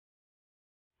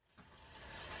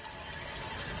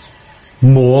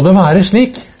Må det være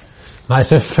slik? Nei,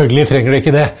 selvfølgelig trenger det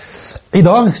ikke det. I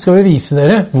dag skal vi vise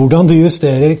dere hvordan du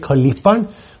justerer kalipperen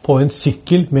på en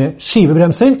sykkel med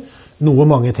skivebremser, noe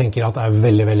mange tenker at er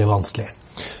veldig, veldig vanskelig.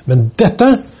 Men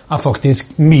dette er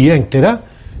faktisk mye enklere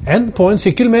enn på en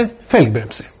sykkel med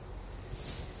felgbremser.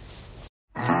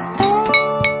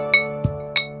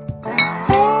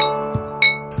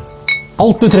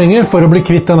 Alt du trenger for å bli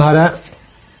kvitt denne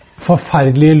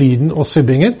forferdelige lyden og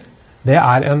subbingen, det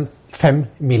er en 5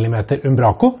 mm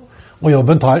umbraco, og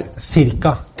jobben tar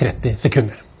ca. 30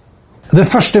 sekunder. Det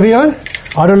første vi gjør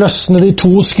er å løsne de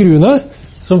 2 skruene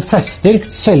som fester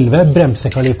selve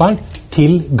bremsekalipperen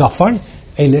til gaffelen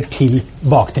eller til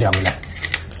baktriangelet.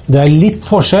 Det er litt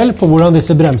forskjell på hvordan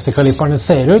disse bremsekalipperne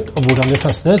ser ut og hvordan de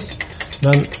festes,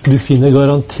 men du finner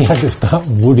garantert ut av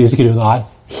hvor de skruene er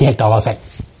helt av deg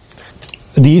selv.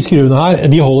 De skruene her,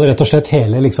 de holder rett og slett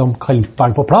hele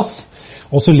kalipperen på plass,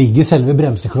 og så ligger selve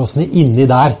bremseklossene inni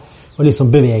der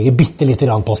og beveger bitte litt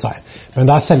på seg. Men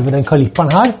det er selve den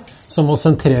kalipperen her som må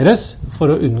sentreres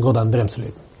for å unngå den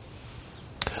bremselyden.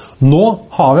 Nå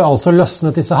har vi altså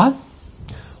løsnet disse her,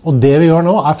 og det vi gjør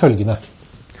nå er følgende.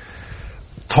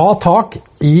 Ta tak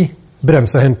i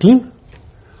bremsehentelen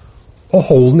og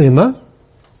hold den inne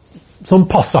som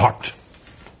passer hardt.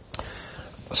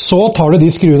 Så tar du de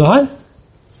skruene her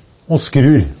og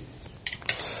skrur.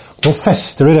 Nå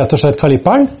fester du rett og slett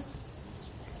kalipperen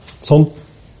sånn,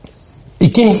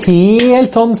 ikke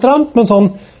helt sånn stramt, men sånn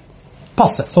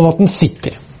passe, sånn at den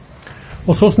sitter.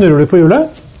 Og så snurrer du på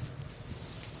hjulet.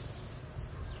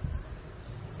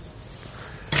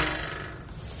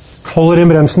 Holder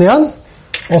inn bremsen igjen,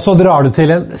 og så drar du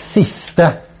til en siste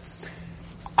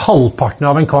halvparten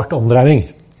av en kvart omdreining.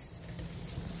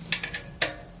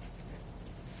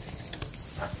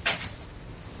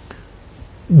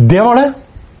 Det var det.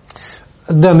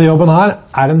 Denne jobben her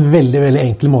er en veldig, veldig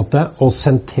enkel måte å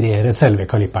sentrere selve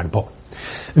kalipperen på.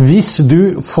 Hvis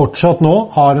du fortsatt nå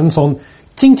har en sånn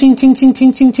ting, ting, ting, ting,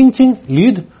 ting, ting, ting, ting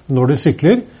lyd når du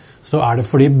sykler, så er det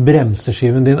fordi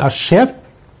bremseskiven din er skjev.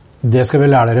 Det skal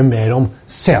vi lære dere mer om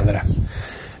senere.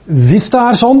 Hvis det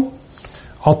er sånn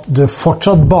at det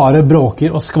fortsatt bare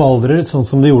bråker og skvaldrer sånn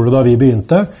som det gjorde da vi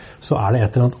begynte, så er det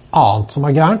et eller annet som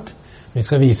er gærent. Vi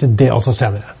skal vise det også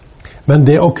senere. Men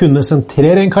det å kunne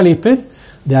sentrere en kaliper,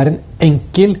 det er en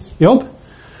enkel jobb,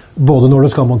 både når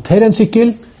du skal montere en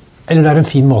sykkel, eller det er en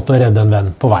fin måte å redde en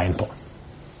venn på veien på.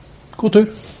 God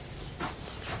tur!